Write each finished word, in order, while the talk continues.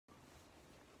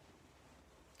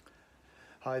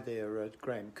Hi there,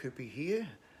 Graham Cooper here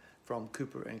from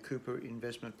Cooper & Cooper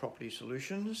Investment Property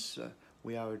Solutions.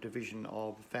 We are a division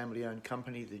of family-owned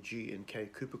company, the G&K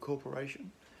Cooper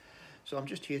Corporation. So I'm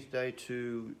just here today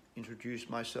to introduce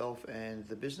myself and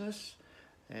the business,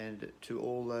 and to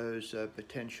all those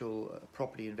potential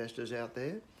property investors out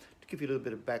there, to give you a little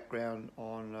bit of background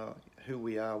on who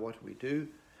we are, what we do,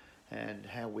 and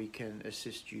how we can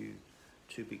assist you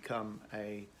to become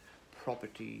a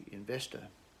property investor.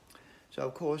 So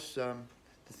of course, the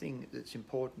thing that's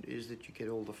important is that you get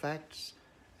all the facts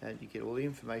and you get all the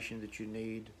information that you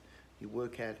need. You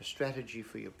work out a strategy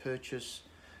for your purchase,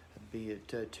 be it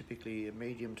typically a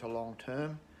medium to long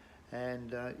term,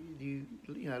 and you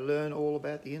learn all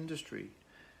about the industry.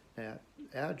 Now,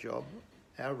 our job,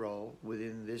 our role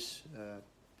within this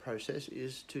process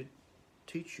is to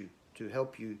teach you, to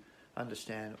help you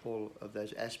understand all of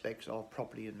those aspects of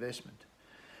property investment.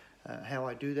 How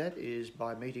I do that is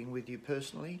by meeting with you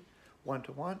personally,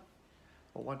 one-to-one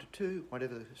or one-to-two,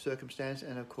 whatever the circumstance,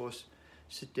 and of course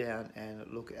sit down and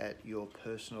look at your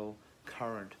personal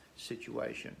current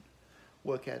situation.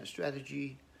 Work out a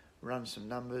strategy, run some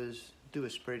numbers, do a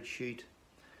spreadsheet,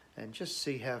 and just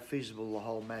see how feasible the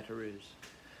whole matter is.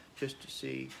 Just to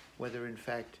see whether in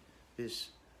fact this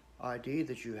idea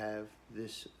that you have,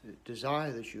 this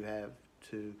desire that you have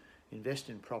to invest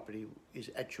in property is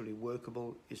actually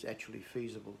workable, is actually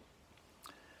feasible.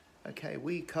 Okay,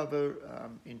 we cover,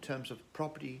 in terms of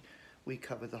property, we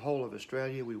cover the whole of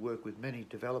Australia. We work with many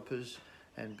developers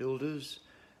and builders,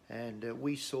 and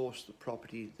we source the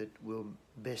property that will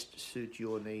best suit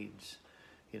your needs.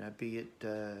 Be it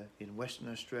in Western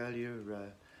Australia,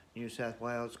 New South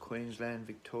Wales, Queensland,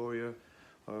 Victoria,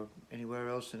 or anywhere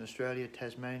else in Australia,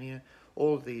 Tasmania.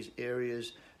 All of these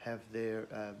areas have their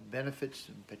benefits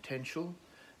and potential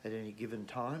at any given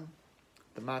time.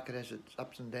 The market has its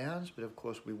ups and downs, but of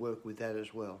course we work with that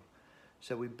as well.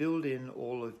 So we build in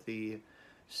all of the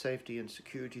safety and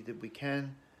security that we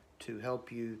can to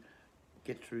help you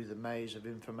get through the maze of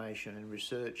information and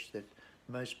research that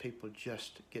most people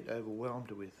just get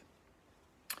overwhelmed with.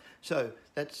 So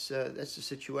that's the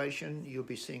situation. You'll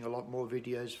be seeing a lot more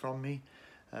videos from me.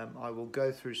 I will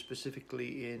go through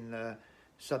specifically in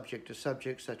subject to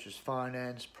subjects such as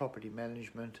finance, property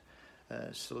management,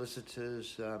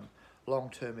 solicitors,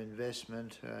 long-term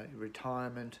investment,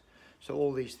 retirement. So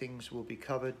all these things will be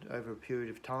covered over a period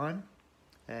of time,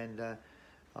 and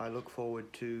I look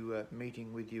forward to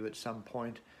meeting with you at some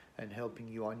point and helping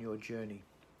you on your journey.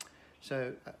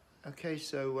 So, okay,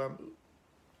 so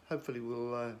hopefully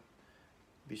we'll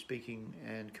be speaking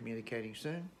and communicating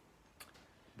soon.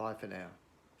 Bye for now.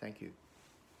 Thank you.